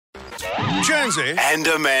Jonesy and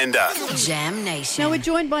Amanda. Jam Nation. Now, we're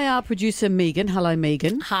joined by our producer, Megan. Hello,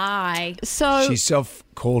 Megan. Hi. So, She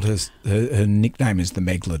self-called her nickname is the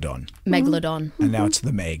Megalodon, Megalodon. and now it's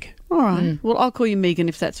the Meg. all right. Well, I'll call you Megan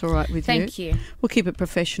if that's all right with you. Thank you. We'll keep it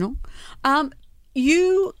professional.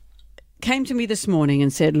 You came to me this morning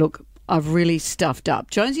and said, look, I've really stuffed up.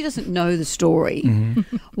 Jonesy doesn't know the story.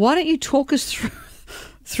 Mm-hmm. Why don't you talk us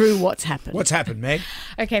through what's happened? What's happened, Meg?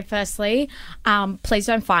 Okay, firstly, please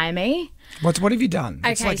don't fire me. What have you done?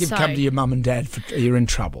 It's Okay, like you've so- come to your mum and dad. You're in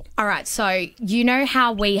trouble All right, so you know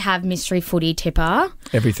how we have Mystery Footy Tipper?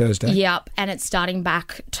 every Thursday. Yep, and it's starting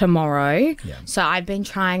back tomorrow. Yeah. So I've been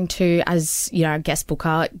trying to, as you know, guest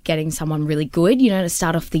booker, getting someone really good, to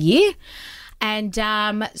start off the year. And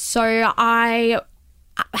so I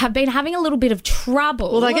have been having a little bit of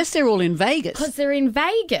trouble. Well, I guess they're all in Vegas. Because they're in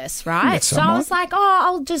Vegas, right? That's So I was like,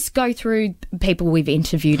 I'll just go through people we've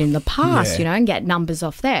interviewed in the past, Yeah. and get numbers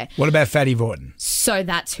off there. What about Fatty Vorton? So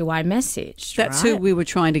that's who I messaged. That's right? who we were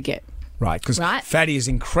trying to get. Right, because Right. Fatty is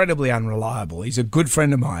incredibly unreliable. He's a good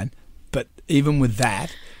friend of mine, but even with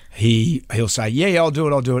that, he'll say, yeah, I'll do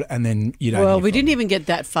it, and then you don't. Well, hear we from didn't him. even get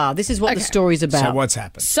that far. This is what the Okay. story's about. So what's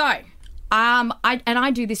happened? So,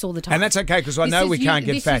 I do this all the time. And that's okay because I This know is we can't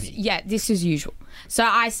get this Fatty. This is usual. So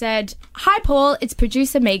I said, hi, Paul. It's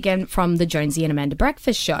producer Megan from the Jonesy and Amanda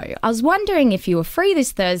Breakfast Show. I was wondering if you were free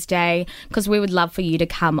this Thursday because we would love for you to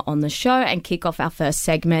come on the show and kick off our first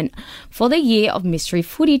segment for the year of Mystery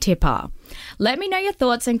Footy Tipper. Let me know your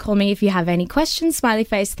thoughts and call me if you have any questions. Smiley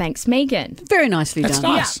face. Thanks, Megan. Very nicely That's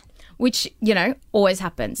done. nice. Which, always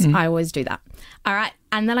happens. I always do that. All right.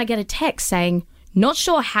 And then I get a text saying, not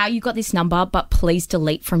sure how you got this number, but please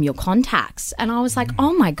delete from your contacts. And I was like,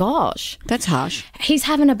 oh my gosh, That's harsh. he's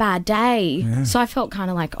having a bad day. So I felt kind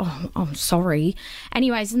of like, oh, I'm sorry.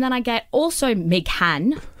 Anyways, and then I get also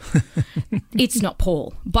Megan. It's not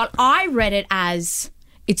Paul. But I read it as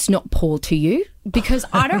it's not Paul to you because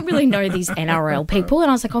I don't really know these NRL people. And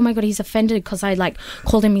I was like, oh my God, he's offended because I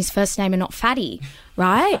called him his first name and not Fatty.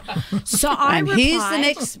 Right? So I And replied. here's the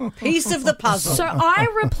next piece of the puzzle. So I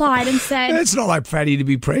replied and said, It's not like Fatty to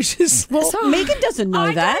be precious. well, so- Megan doesn't know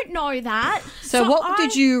I that. don't know that. So what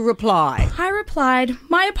did you reply? I replied,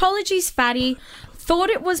 my apologies, Fatty. Thought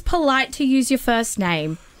it was polite to use your first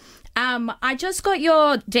name. I just got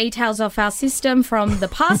your details off our system from the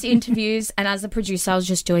past interviews, and as a producer, I was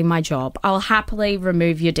just doing my job. I'll happily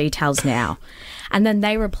remove your details now. And then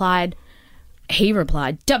he replied,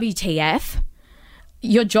 WTF?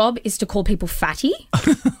 Your job is to call people fatty?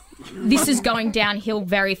 This is going downhill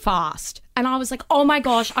very fast. And I was like, oh my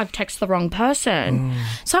gosh, I've texted the wrong person.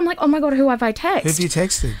 So I'm like, oh my God, who have I texted? Who have you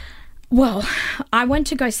texted? Well, I went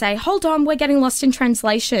to go say, hold on, we're getting lost in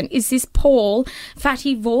translation. Is this Paul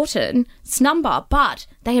Fatty Vorton's number? But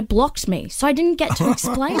they had blocked me, so I didn't get to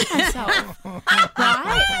explain myself. Right?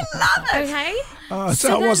 I love it. Okay?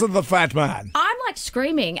 So it then wasn't the fat man. I'm like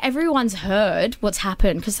screaming. Everyone's heard what's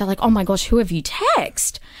happened because they're like, oh my gosh, who have you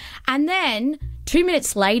texted? And then 2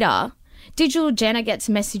 minutes later, Digital Jenna gets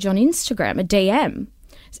a message on Instagram, a DM,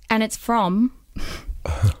 and it's from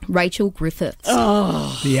Rachel Griffiths.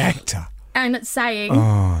 The actor. And it's saying,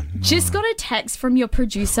 Oh, just got a text from your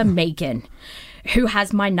producer, Megan, who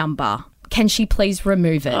has my number. Can she please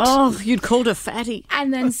remove it? Oh, you'd called her fatty.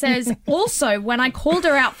 And then says, also, when I called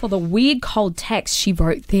her out for the weird cold text, she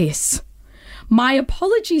wrote this. My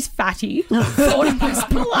apologies, Fatty. Thought it was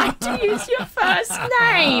polite to use your first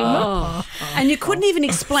name. And you couldn't even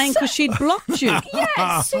explain because she'd blocked you.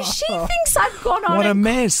 Yeah, so she thinks I've gone on What a and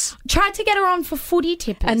mess. tried to get her on for footy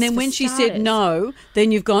tippers. And then for when she said starters. no,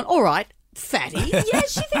 then you've gone, all right, fatty. Yeah,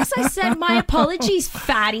 she thinks I said, my apologies,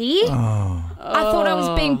 Fatty. I thought I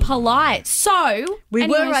was being polite. So, We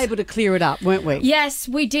were anyways, able to clear it up, weren't we? Yes,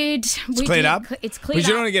 we did. It's Cleared up? It's cleared But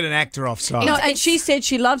you up. don't want to get an actor offside. No, and she said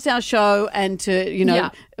she loves our show and to,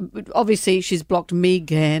 Yeah. obviously she's blocked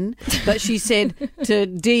Megan, but she said to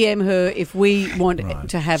DM her if we want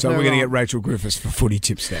to have So her we're going to on. get Rachel Griffiths for footy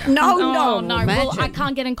tips now. No, Oh, no, no. imagine. Well, I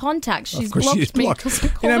can't get in contact. She's Of course blocked she's me blocked. because I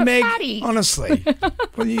called her Meg, Fatty. honestly,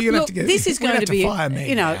 well, you're going to have to get this is we're going gonna to have be, fire Meg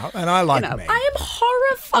you know, now, and I like you know, Meg. I am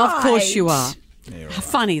horrified. Of course you are.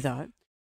 Funny though.